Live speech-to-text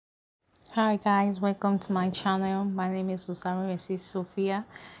Hi guys, welcome to my channel. My name is Sophia.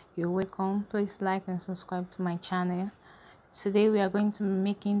 You're welcome. Please like and subscribe to my channel. Today we are going to be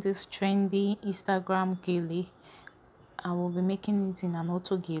making this trendy Instagram gele. I will be making it in an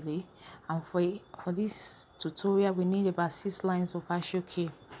Autogele, and for this tutorial we need about 6 lines of aso-oke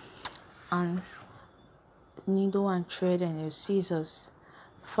and needle and thread and your scissors.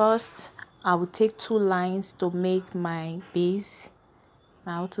 First, I will take 2 lines to make my base.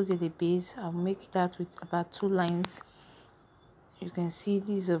 Now to get the base, I'll make that with about 2 lines. You can see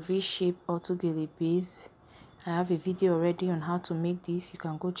this is a v-shape Autogelebase. I have a video already on how to make this. You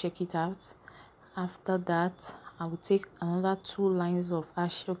can go check it out. After that, I will take another 2 lines of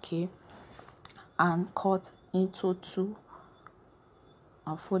aso-oke and cut into 2.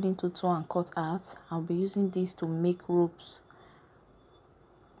 I'll fold into 2 and cut out. I'll be using this to make ropes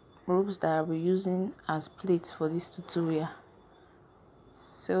that I'll be using as plates for this tutorial.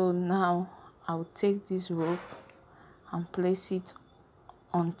 So now I'll take this rope and place it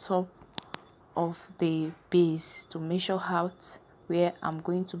on top of the base to measure out where I'm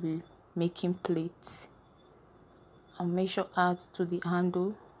going to be making plates. I'll measure out to the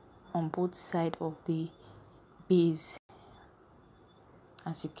handle on both sides of the base,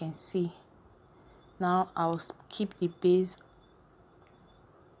 as you can see. Now I'll keep the base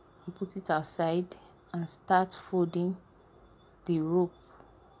and put it aside and start folding the rope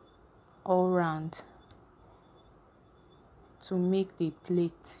all round to make the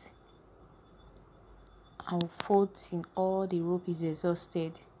plates. I'll fold till all the rope is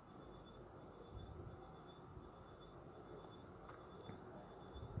exhausted.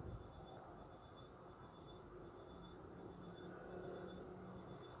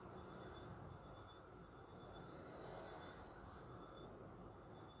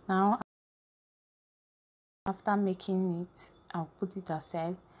 Now after making it, I'll put it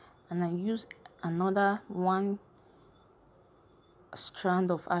aside and I use another 1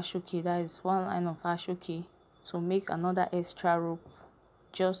 strand of aso-oke, that is 1 line of aso-oke, to make another extra rope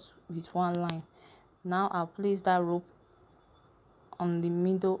just with 1 line. Now I'll place that rope on the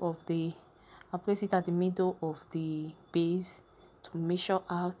middle of the I'll place it at the middle of the base to measure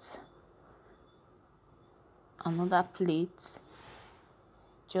out another plate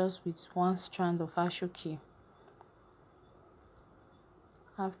just with 1 strand of aso-oke.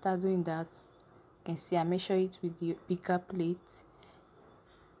 After doing that, you can see I measure it with the bigger plate.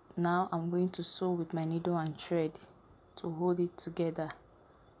 Now I'm going to sew with my needle and thread to hold it together.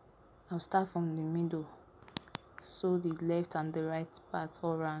 I'll start from the middle, sew the left and the right part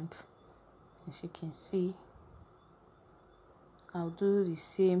all around. As you can see, I'll do the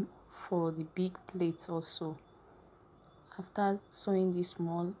same for the big plate also. After sewing the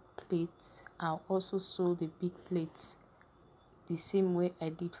small plates, I'll also sew the big plates the same way I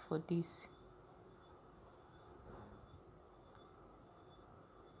did for this.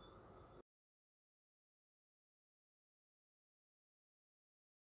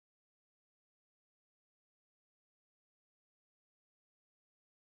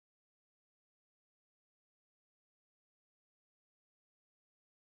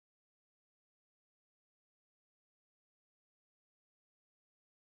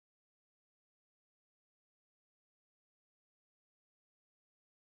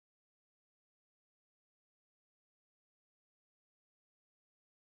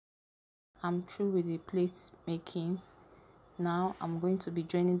 I'm through with the plates making. Now I'm going to be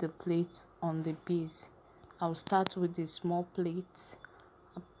joining the plates on the base. I'll start with the small plate,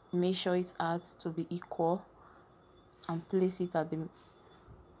 measure it out to be equal and place it at the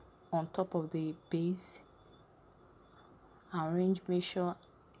on top of the base. Arrange, make sure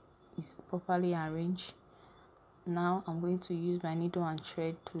it's properly arranged. Now I'm going to use my needle and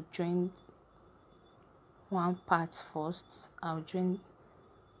thread to join one part first. I'll join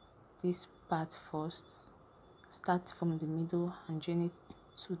this part first, start from the middle and join it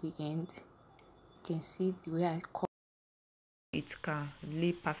to the end. You can see the way I cut it can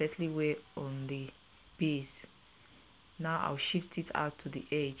lay perfectly well on the base. Now I'll shift it out to the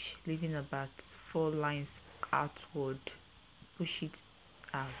edge, leaving about 4 lines outward. Push it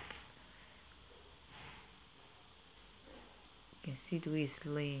out. You can see the way it's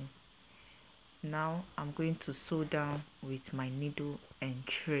laying. Now I'm going to sew down with my needle and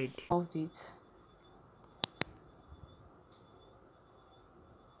thread. Hold it.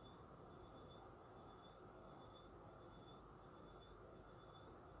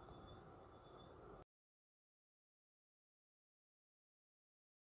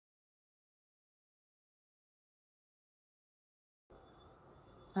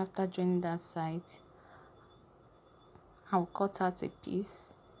 After joining that side, I'll cut out a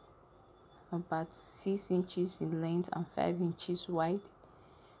piece about 6 inches in length and 5 inches wide.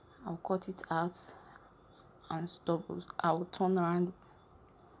 I'll cut it out and double. I'll turn around.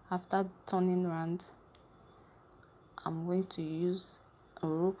 After turning around, I'm going to use a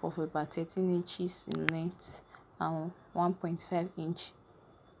rope of about 13 inches in length and 1.5 inch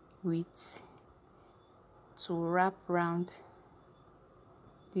width to wrap around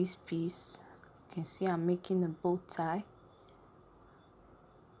this piece. You can see I'm making a bow tie.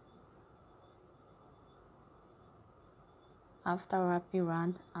 After wrapping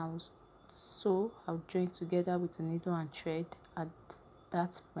around, I'll join together with a needle and thread at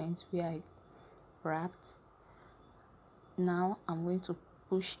that point where I wrapped. Now I'm going to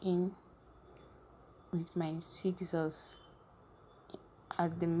push in with my scissors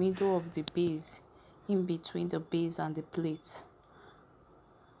at the middle of the base, in between the base and the plate.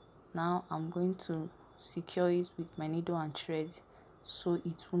 Now I'm going to secure it with my needle and thread so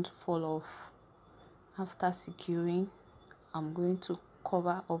it won't fall off. After securing, I'm going to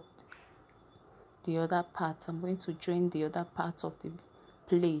cover up the other part. I'm going to join the other part of the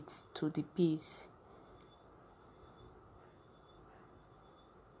plate to the piece.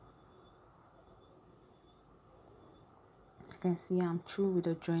 You can see I'm through with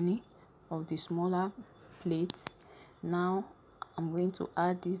the joining of the smaller plates. Now I'm going to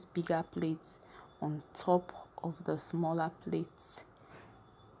add these bigger plates on top of the smaller plates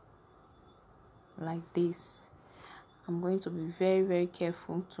like this. I'm going to be very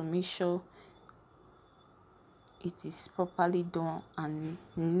careful to make sure it is properly done and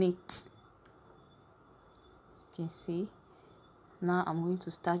neat. As you can see, now I'm going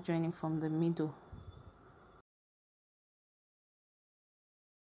to start joining from the middle.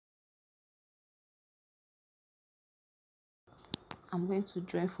 I'm going to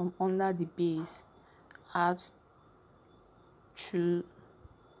join from under the base out through. You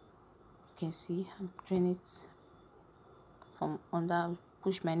can see I'm joining it from under.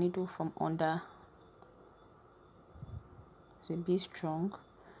 Push my needle from under. It's a bit strong.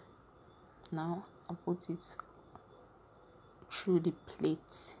 Now I'll put it through the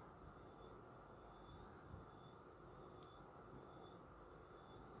plate.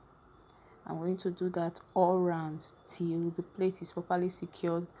 I'm going to do that all round till the plate is properly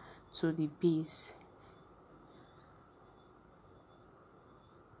secured to the base.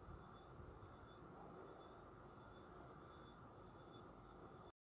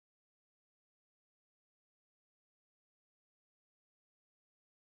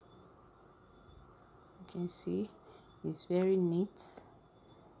 You can see it's very neat.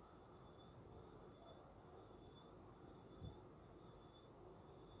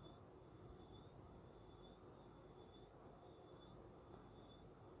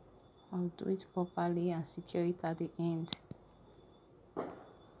 I'll do it properly and secure it at the end.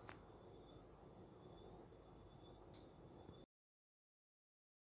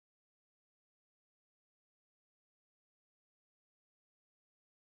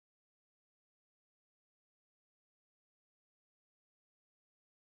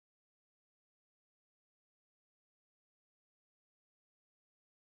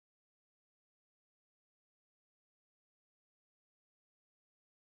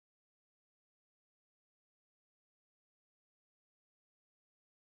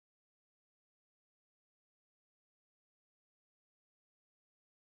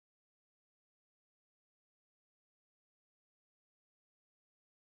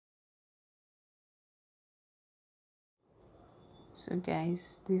 So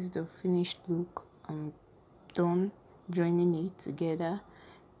guys, this is the finished look. I'm done joining it together.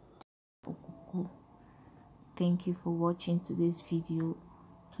 Thank you for watching today's video.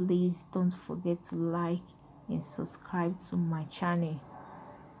 Please don't forget to like and subscribe to my channel.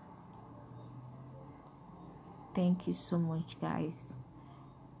 Thank you so much, guys.